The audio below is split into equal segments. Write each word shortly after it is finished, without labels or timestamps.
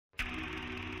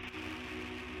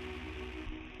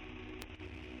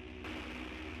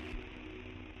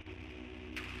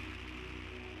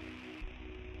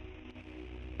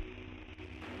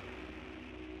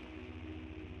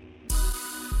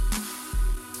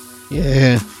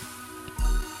Yeah.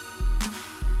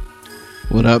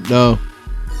 What up, though?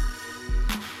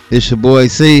 It's your boy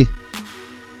C.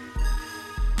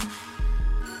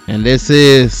 And this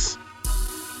is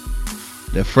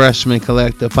the Freshman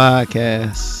Collective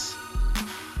Podcast.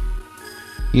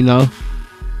 You know,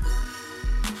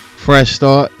 fresh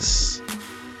thoughts,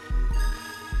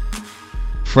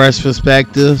 fresh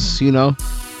perspectives, you know,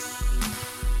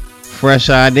 fresh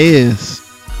ideas,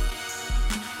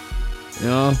 you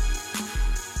know.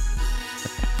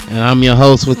 And I'm your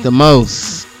host with the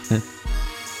most,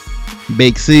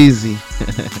 Big Ceasy.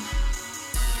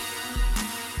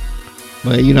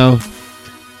 But you know,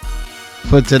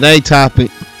 for today's topic,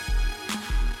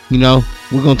 you know,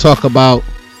 we're gonna talk about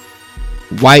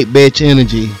white bitch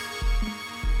energy.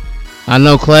 I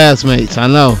know, classmates, I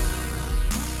know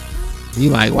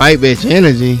you like white bitch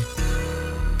energy,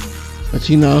 but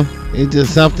you know, it's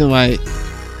just something like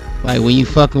when you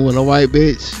fucking with a white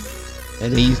bitch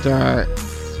and then you start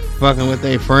fucking with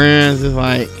their friends, it's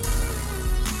like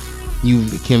you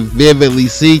can vividly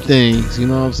see things, you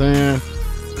know what I'm saying,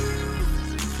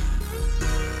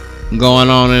 going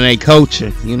on in their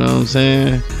culture, you know what I'm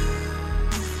saying.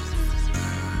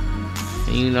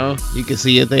 And you know, you can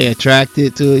see if they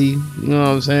attracted to you, you know what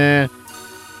I'm saying,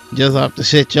 just off the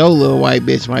shit your little white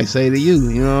bitch might say to you,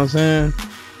 you know what I'm saying.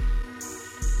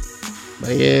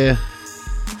 But yeah,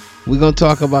 we're gonna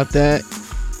talk about that.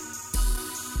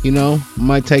 You know,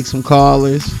 might take some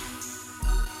callers.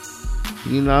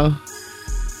 You know,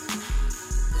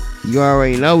 you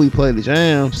already know we play the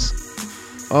jams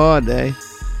all day.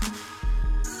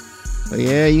 But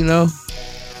yeah, you know,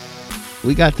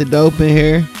 we got the dope in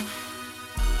here.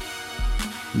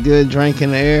 Good drink in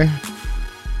the air.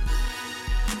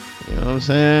 You know what I'm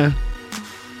saying?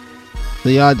 So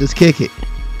y'all just kick it.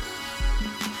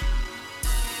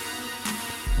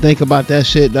 Think about that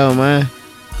shit though, man.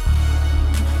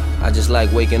 I just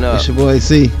like waking up. It's your boy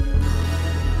C.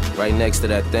 Right next to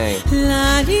that thing. Knowing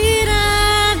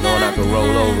I can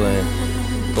roll over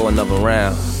and go another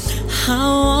round. I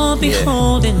won't be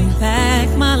holding me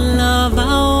back, my love. I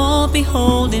won't be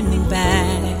holding me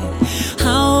back. I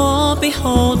won't be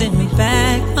holding me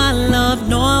back, my love.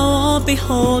 No, I won't be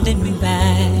holding me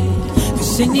back.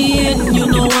 'Cause in the end, you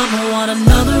know I'ma want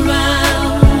another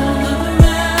round.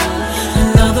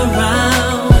 Another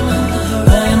round.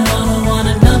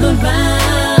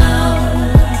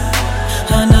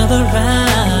 Another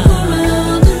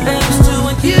round. It's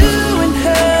doing you and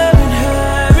her and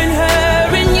her and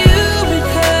her and you and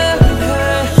her and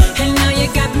her. And now you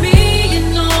got me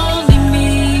and only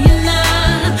me and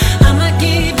I'ma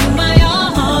give you my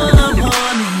all I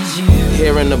want is you.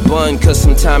 Hair in the bun, cause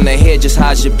sometimes that hair just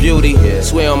hides your beauty.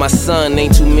 Swear on my son,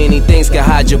 ain't too many things can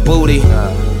hide your booty.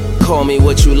 Call me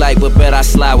what you like, but bet I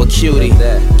slide with Cutie.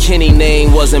 Kenny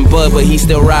name wasn't Bud, but he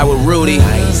still ride with Rudy.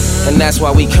 And that's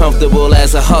why we comfortable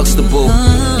as a Huxtable.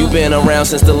 You been around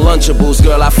since the Lunchables.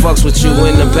 Girl, I fucks with you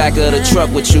in the back of the truck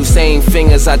with you. Same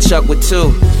fingers I chuck with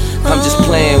too. I'm just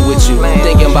playing with you,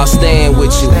 thinking about staying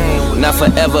with you. Not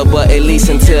forever, but at least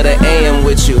until the AM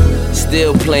with you.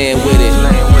 Still playing with it,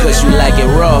 cause you like it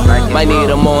raw. Might need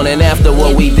a morning after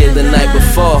what we did the night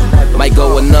before. Might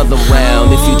go another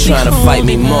round if you tryna fight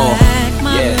me more.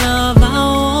 Yeah. I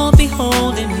won't be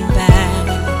holding me back.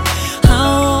 I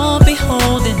won't be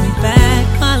holding me back,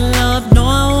 my love. No,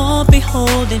 I won't be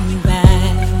holding me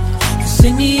back. 'Cause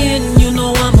in the end, you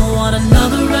know I'ma want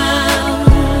another round.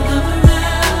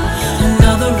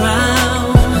 Another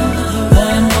round.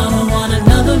 I'm gonna want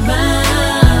another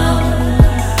round.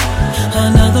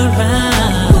 Another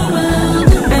round.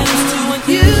 And it's doing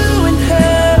you and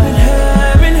her and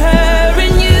her and her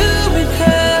and you and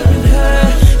her and her.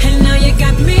 And now you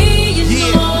got me and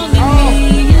only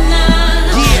me and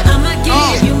I'ma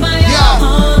give you my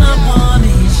all I want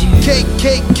is you.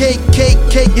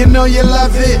 Cake, you know you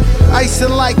love it.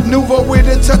 Icing like Nouveau with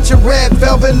a touch of red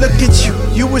velvet. Look at you,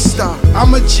 you a star,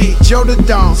 I'm a G, Joe the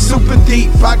Don, super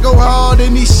deep. I go hard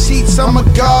in these sheets, I'm a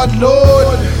god,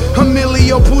 Lord.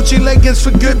 Emilio Pucci leggings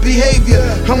for good behavior.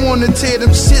 I wanna tear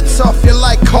them shits off you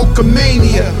like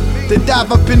Hulkamania. They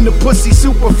dive up in the pussy,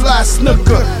 super fly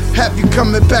snooker. Have you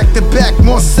coming back to back,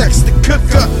 more sex to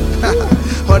cook up.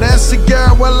 Oh, that's a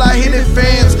girl, well I hit it,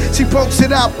 fans. She pokes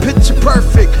it out, picture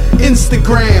perfect,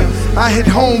 Instagram. I hit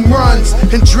home runs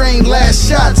and drained last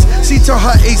shots. She tore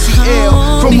her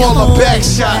ACL from all her back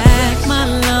shots. My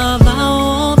love, I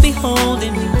won't be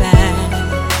holding me back.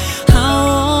 I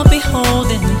won't be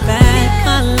holding me back,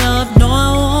 my love. No,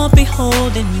 I won't be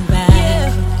holding you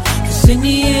back. 'Cause in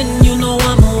the end, you know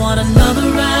I'ma want another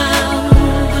round.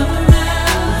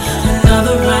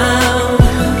 Another round.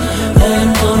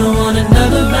 I'm gonna want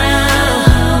another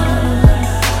round.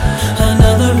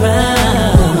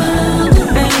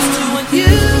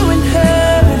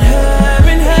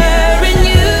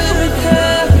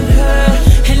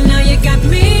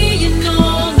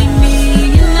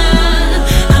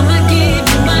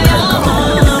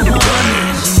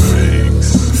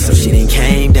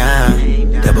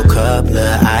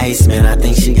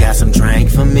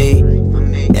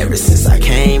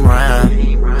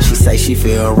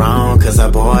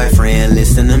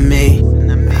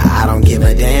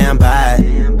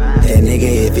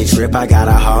 drip, I got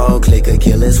a whole clique of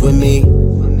killers with me.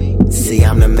 See,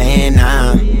 I'm the man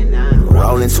now.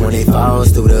 Rolling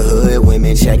 24s through the hood,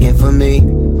 women checking for me.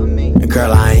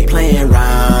 Girl, I ain't playing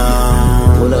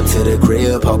around. Pull up to the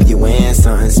crib, hope you wearing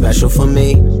something special for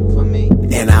me.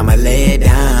 And I'ma lay it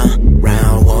down.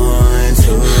 Round 1,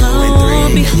 2,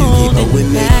 and 3. You keep up with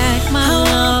me. My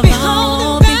love, I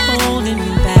won't be holding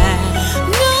you back.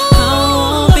 I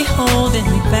won't be holding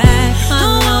you back. My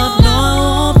love, no, I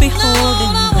won't be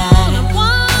holding you back.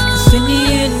 'Cause in the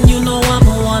end, you know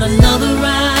I'ma want another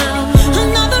round,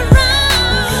 another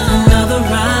round, another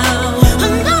round,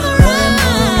 another round,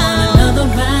 another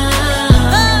round,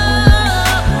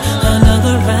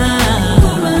 another round.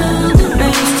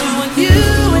 Thanks to you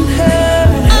and her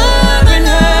and her and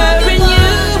her and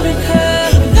you and her.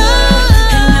 And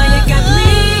now you got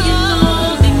me and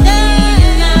only me,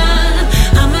 and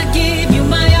I'ma give you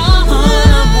my all. I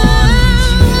want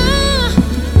you.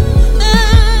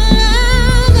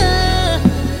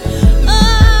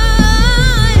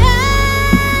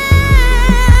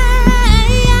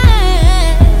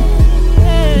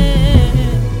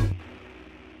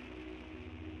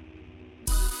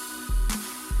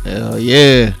 Hell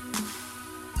yeah.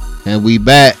 And we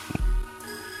back.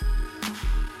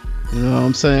 You know what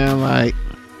I'm saying? Like,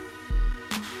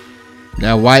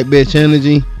 that white bitch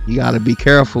energy, you gotta be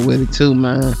careful with it too,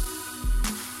 man.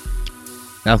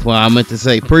 That's what I meant to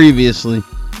say previously.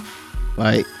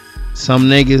 Like, some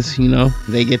niggas, you know,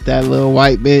 they get that little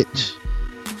white bitch.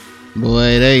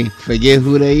 Boy, they forget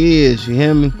who they is, you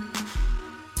hear me?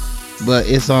 But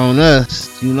it's on us,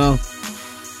 you know,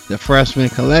 the freshman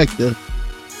collective,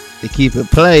 to keep it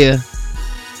player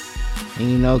and,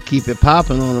 you know, keep it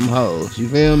popping on them hoes. You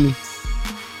feel me?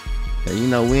 And, you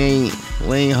know, we ain't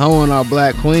hoeing our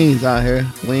black queens out here.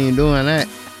 We ain't doing that.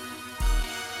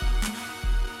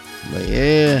 But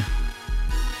yeah,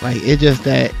 like, it's just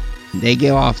that they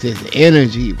give off this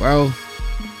energy, bro.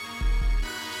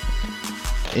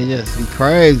 It just be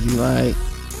crazy, like,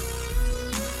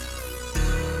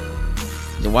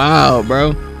 wow,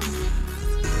 bro.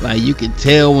 Like, you can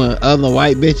tell when other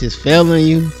white bitches feeling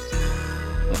you.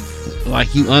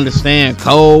 Like, you understand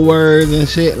code words and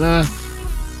shit now.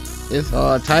 It's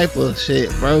all type of shit,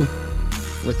 bro.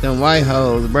 With them white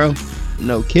hoes, bro.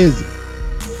 No kizzy.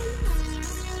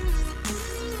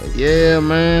 But yeah,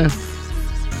 man.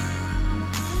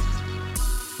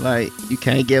 Like, you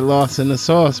can't get lost in the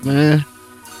sauce, man.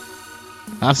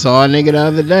 I saw a nigga the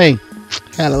other day.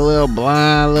 Had a little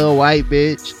blonde, little white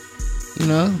bitch. You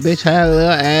know, bitch had a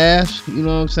little ass. You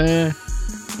know what I'm saying?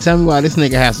 Tell me why this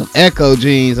nigga had some Echo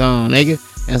jeans on, nigga.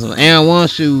 And some Air One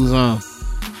shoes on.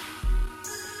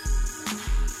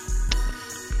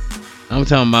 I'm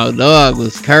talking about dog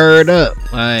was curved up.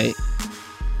 Like,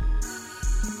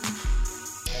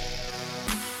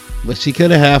 but she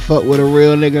could have had fucked with a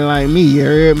real nigga like me, you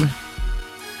heard me?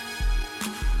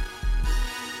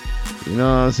 You know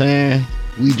what I'm saying?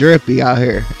 We drippy out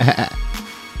here.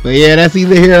 But yeah, that's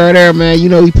either here or there, man. You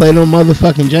know we play them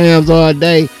motherfucking jams all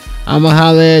day. I'ma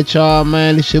holler at y'all,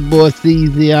 man. It's your boy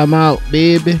CZ. I'm out,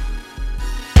 baby.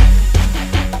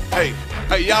 Hey,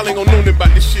 y'all ain't gonna know nothing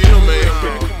about this shit, man.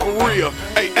 For real.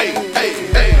 Hey.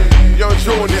 Y'all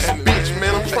enjoying this bitch,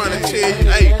 man. I'm trying to tell you,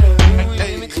 hey,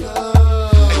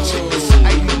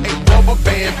 rubber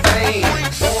band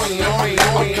bangs.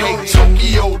 Okay,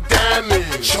 Tokyo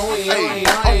diamonds. Okay,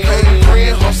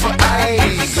 grand hustle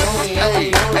ice.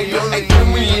 Hey, when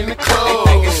we in the club.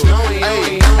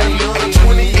 Hey,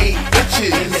 28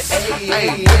 inches.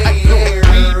 Hey,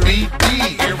 BBD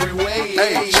every way.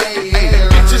 Hey,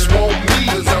 bitches want me.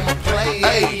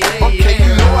 Hey, okay,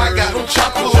 you know I got them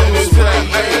choppers on this play.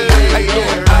 Hey,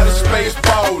 outer space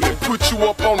ballin', put you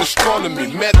up on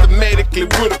astronomy. Mathematically,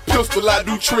 with a pistol, I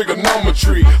do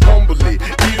trigonometry. Humbly,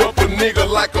 eat up a nigga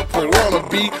like a piranha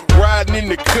bee. Riding in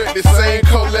the cut, the same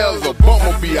color as a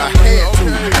bumblebee. I had to,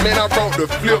 man, I brought the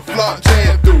flip-flop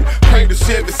jam through. Paint the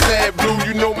Chevy sad blue,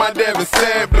 you know my damn is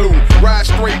sad blue. Ride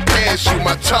straight past you,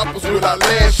 my choppers without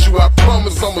lash you. I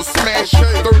promise I'ma smash you,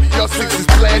 30 or 6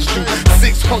 splash you.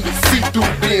 600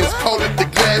 see-through bins, call it the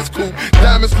glass coupe.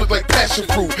 Diamonds look like passion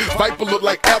fruit, Viper look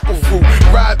like apple fruit.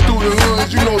 Ride through the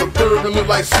hoods, you know the bourbon look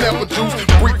like snapper juice.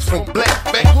 Bricks from Black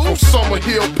Back, from Summer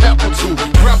Hill, Pepper too.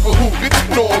 Rapper who, bitch,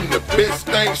 you know I'm the best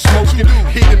thing smoking.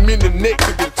 Hit him in the neck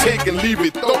with the take and leave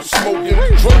it throat smoking.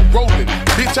 Drunk rolling,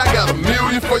 bitch, I got $1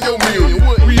 million for your million.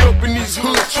 We up in these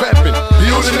hoods trapping,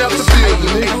 building after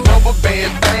building, nigga. Rubber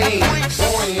band bangs.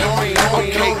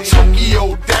 Okay,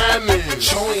 Tokyo diamonds.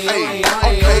 Hey,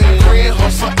 okay, grand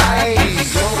hustle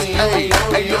ice. Hey,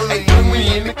 when we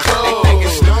in the club.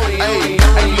 Hey,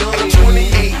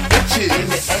 28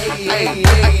 inches. Hey,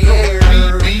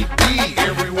 BBD.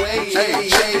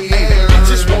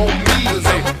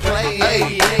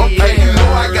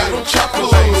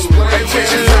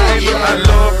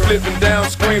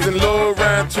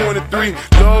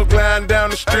 Love gliding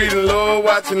down the street and love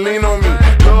watching lean on me.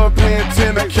 Love paying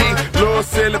 10 a key, love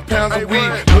selling pounds of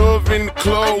weed. Love in the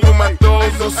club with my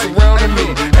thugs all surrounding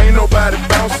me. Ain't nobody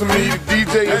bouncing me, the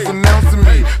DJ is announcing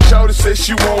me. Shawty said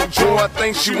she want joy, I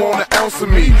think she want an ounce of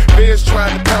me. Feds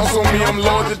tried to pounce on me, I'm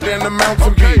larger than the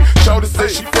mountain be. Shawty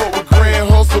said she fuck with Grand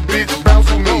Hustle, bitch, bounce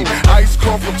with me. Ice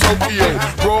come from Tokyo,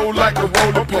 roll like a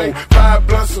roller pole. 5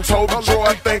 blunts of Toby Joe,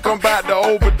 I think I'm about to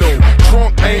overdose.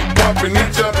 Trunk ain't bumping, he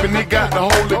jumping, he got the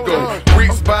Holy Ghost.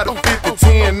 Bricks by the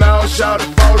 50-10, now shout it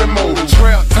 40 more.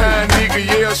 Trap time nigga,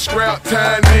 yeah, scrap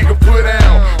time nigga, put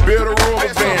down. Build a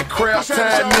rubber band, crap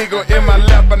time nigga, in my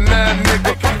lap a 9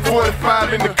 nigga.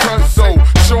 45 in the console,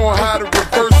 showing how to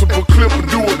reversible clip and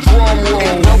do a drum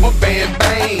roll. Rubber band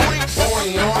bang,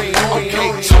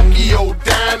 okay, Tokyo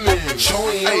diamond,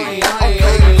 okay,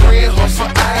 Grand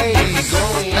Hustle ice,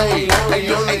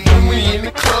 when we in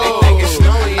the club,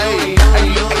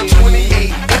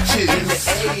 28 inches,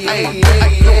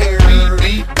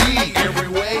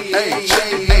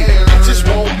 just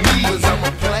want me, cause I'm a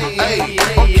play,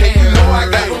 okay, you know I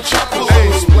got no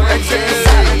chocolate,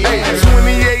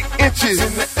 28 inches,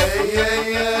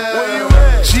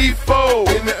 G4,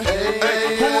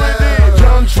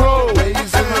 John Dro,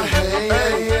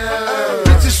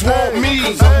 bitches want me,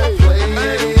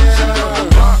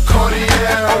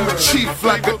 Cartier, I'm a chief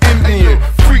like an Indian,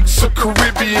 freaks are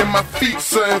Caribbean, my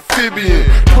feet's are amphibian,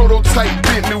 prototype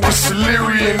Bentley with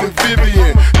Solarian and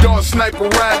Vivian, dog sniper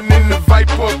riding in the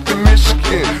Viper up to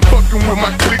Michigan, fucking with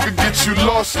my clicker get you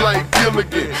lost like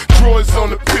Gilligan, droids on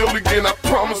the pill again, I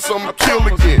promise I'ma kill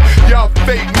again, y'all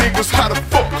fake niggas, how the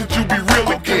fuck could you be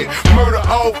real again, murder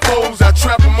all foes, I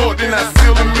trap them up then I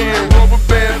seal them in, rubber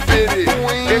band fitted,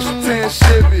 extra 10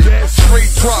 Chevy,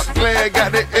 straight drop glad,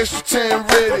 got that extra 10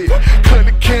 ready, cut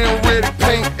the can ready,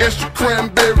 paint extra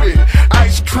cranberry,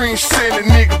 ice cream selling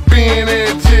nigga Ben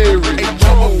and Jerry,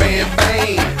 rubber band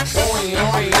bang,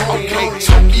 okay,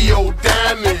 Tokyo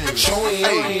diamond,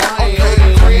 okay,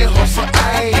 Grand Hustle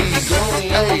ice,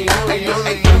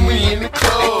 when we in the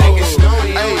club,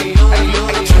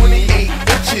 28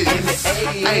 inches,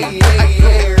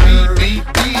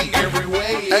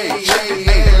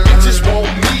 bitches want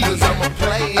me, cause I'm a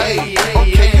play,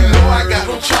 okay, you know I got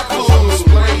no chocolate on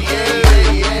display, yeah.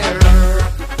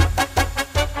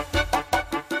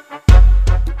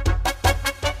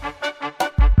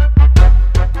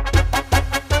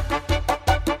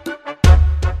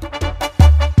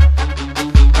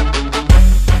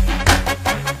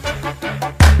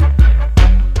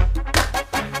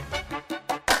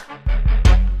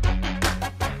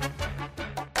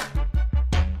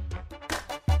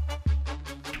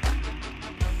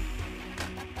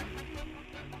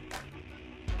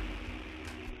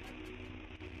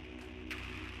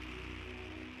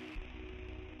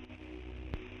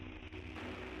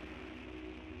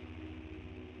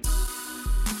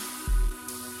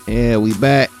 Yeah, we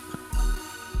back.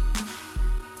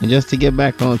 And just to get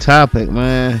back on topic,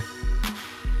 man,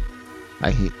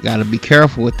 like, you gotta be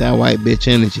careful with that white bitch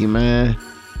energy, man.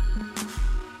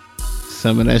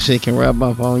 Some of that shit can rub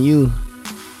off on you.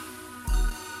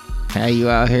 Have you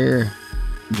out here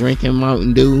drinking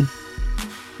Mountain Dew,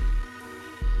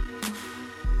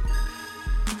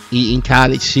 eating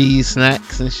cottage cheese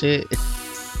snacks and shit.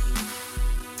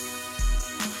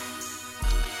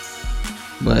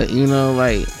 But you know,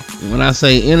 like, when I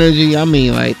say energy, I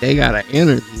mean like they got an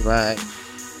energy, like,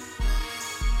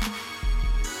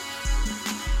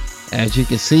 as you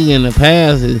can see in the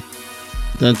past, it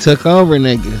done took over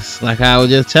niggas. Like I was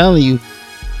just telling you,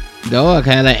 dog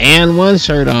had an and one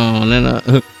shirt on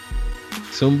and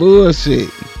some bullshit.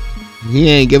 He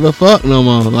ain't give a fuck no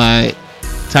more, like,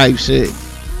 type shit.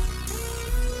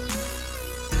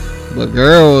 But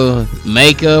girl,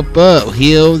 makeup up,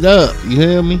 healed up, you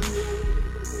hear me?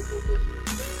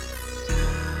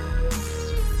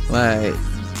 Like,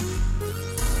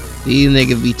 these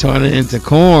niggas be turning into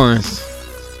corns.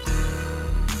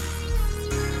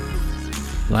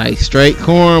 Like straight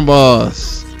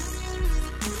cornballs.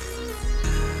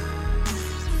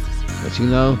 But you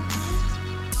know,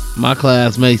 my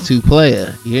classmates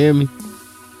 2-player, you hear me?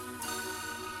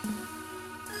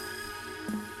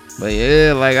 But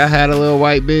yeah, like, I had a little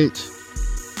white bitch.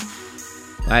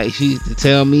 Like, she used to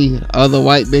tell me other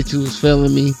white bitches was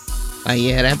feeling me. Like,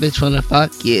 yeah, that bitch wanna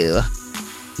fuck you.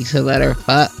 You should let her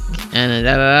fuck. And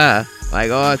da da da. Like,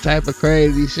 all type of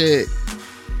crazy shit.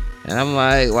 And I'm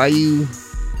like, why you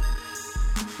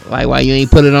ain't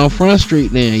put it on Front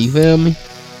Street then? You feel me?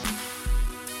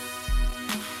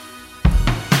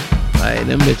 Like,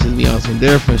 them bitches be on some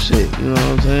different shit. You know what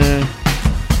I'm saying?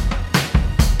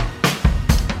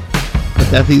 But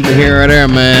that's either here or there,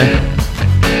 man.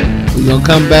 We gonna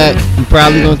come back. We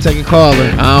probably gonna take a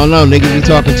caller. I don't know, niggas be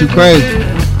talking too crazy.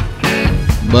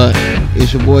 But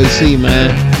it's your boy C, man.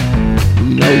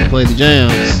 You know we play the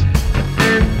jams.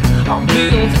 I'll be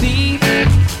a thief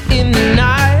in the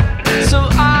night so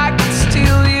I can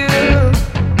steal you.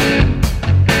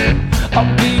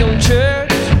 I'll be on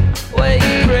church where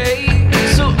you pray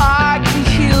so I can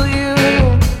heal you.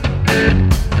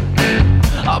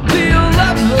 I'll be a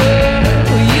lover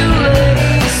where you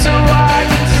lay so I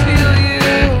can feel you.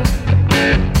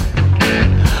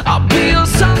 I'll be your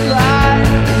sunlight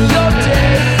in your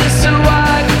day so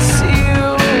I can see you.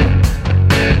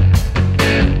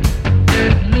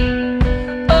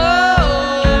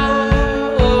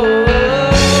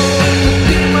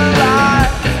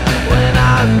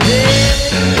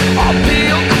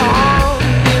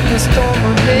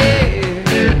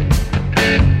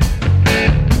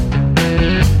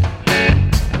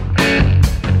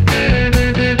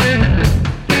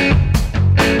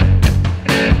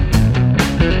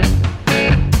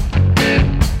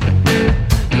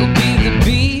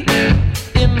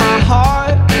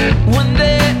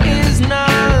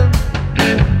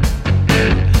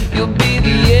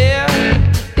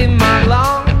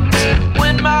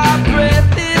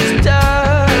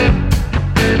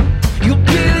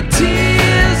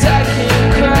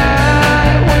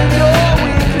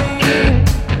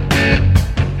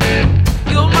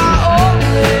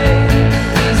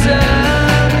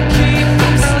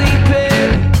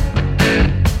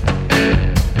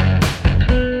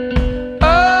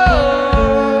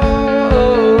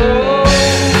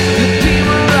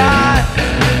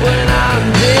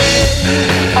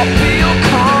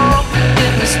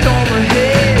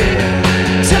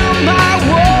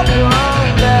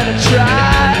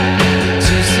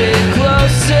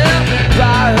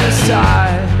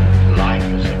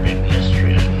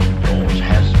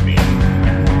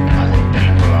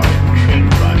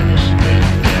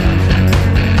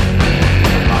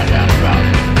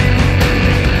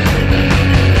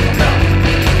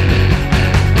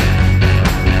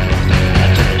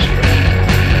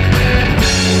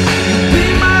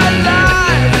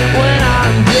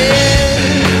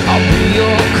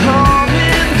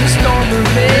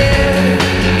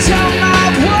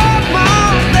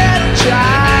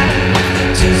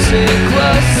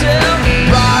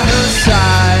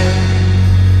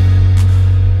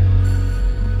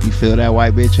 Feel that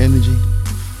white bitch energy?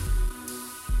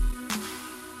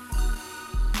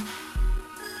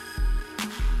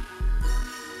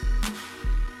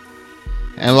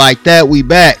 And like that, we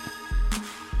back.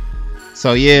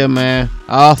 So yeah, man.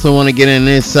 I also want to get in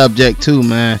this subject too,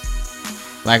 man.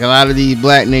 Like a lot of these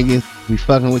black niggas, we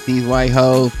fucking with these white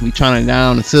hoes. We trying to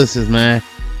down the sisters, man.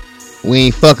 We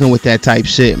ain't fucking with that type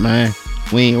shit, man.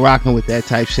 We ain't rocking with that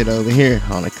type shit over here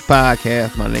on the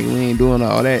podcast, my nigga. We ain't doing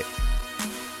all that.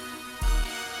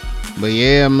 But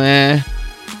yeah, man.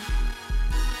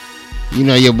 You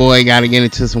know your boy gotta get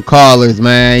into some callers,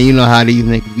 man. You know how these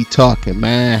niggas be talking,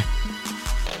 man.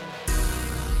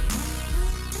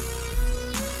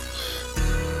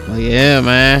 But yeah,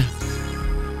 man.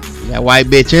 That white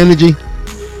bitch energy.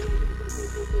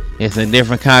 It's a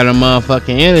different kind of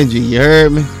motherfucking energy, you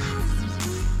heard me?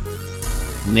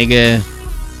 Nigga,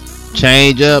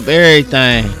 change up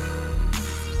everything.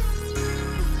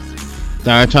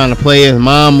 Start trying to play his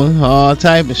mama, all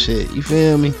type of shit. You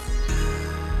feel me?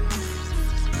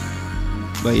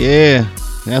 But yeah,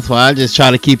 that's why I just try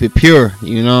to keep it pure.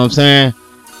 You know what I'm saying?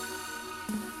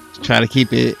 Try to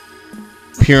keep it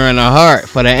pure in the heart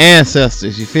for the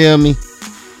ancestors. You feel me?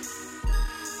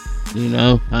 You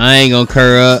know, I ain't gonna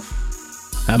curl up.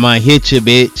 I might hit you,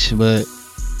 bitch, but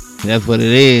that's what it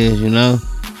is, you know?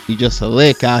 You just a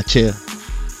lick out here.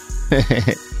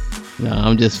 No,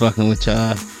 I'm just fucking with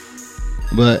y'all.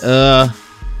 But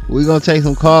we gonna take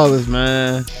some callers,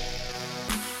 man.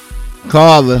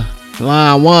 Caller,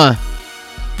 line 1.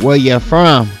 Where you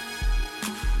from?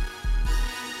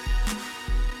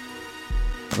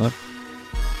 What?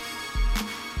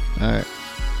 Alright.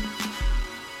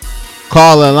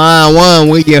 Caller, line 1.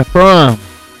 Where you from?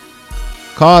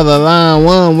 Caller, line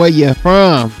 1. Where you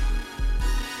from?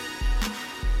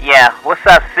 Yeah, what's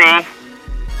up, C?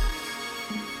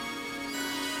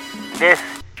 This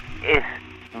is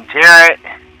Jared.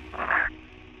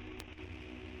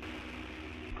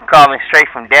 Calling straight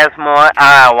from Des Moines,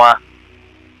 Iowa.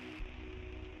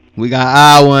 We got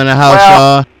Iowa in the house,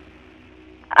 y'all.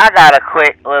 I got a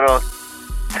quick little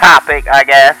topic, I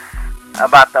guess,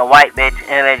 about the white bitch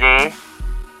energy.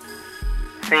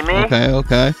 See me?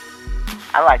 Okay.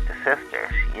 I like the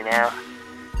sisters, you know?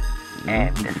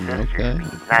 And the sisters be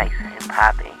nice and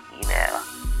popping, you know?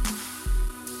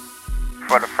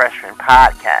 for the Freshman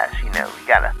Podcast, we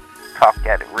gotta talk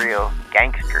that real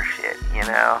gangster shit,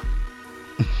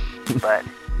 But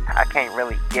I can't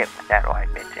really get with that white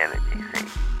bitch energy, see.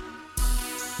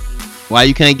 Why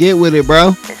you can't get with it,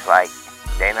 bro? It's like,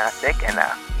 they not thick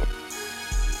enough.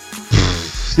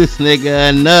 This nigga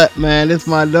a nut, man. This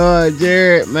my dog,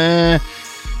 Jared, man.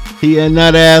 He a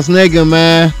nut ass nigga,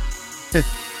 man.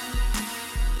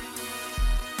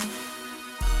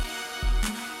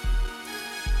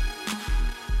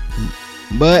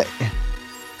 But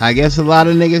I guess a lot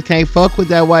of niggas can't fuck with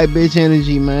that white bitch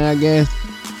energy, man. I guess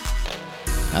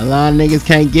a lot of niggas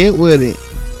can't get with it.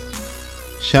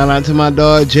 Shout out to my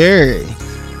dog Jared.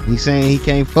 He saying he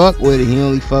can't fuck with it. He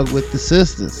only fuck with the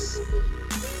sisters.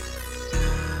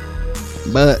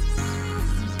 But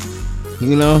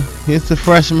it's the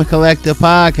Freshman Collective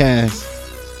Podcast.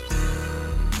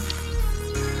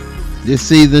 This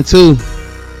season 2,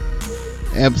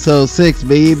 episode 6,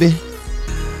 baby.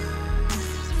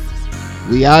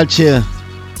 We out here.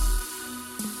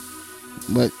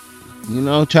 But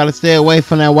try to stay away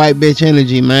from that white bitch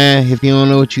energy, man. If you don't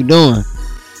know what you're doing,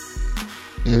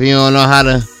 if you don't know how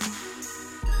to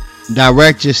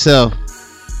direct yourself,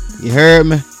 you heard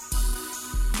me?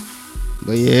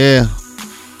 But yeah,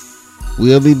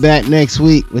 we'll be back next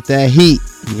week with that heat.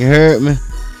 You heard me?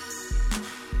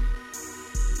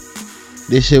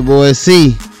 This your boy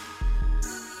C,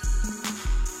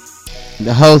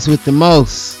 the host with the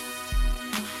most.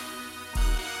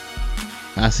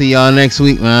 I'll see y'all next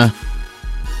week, man.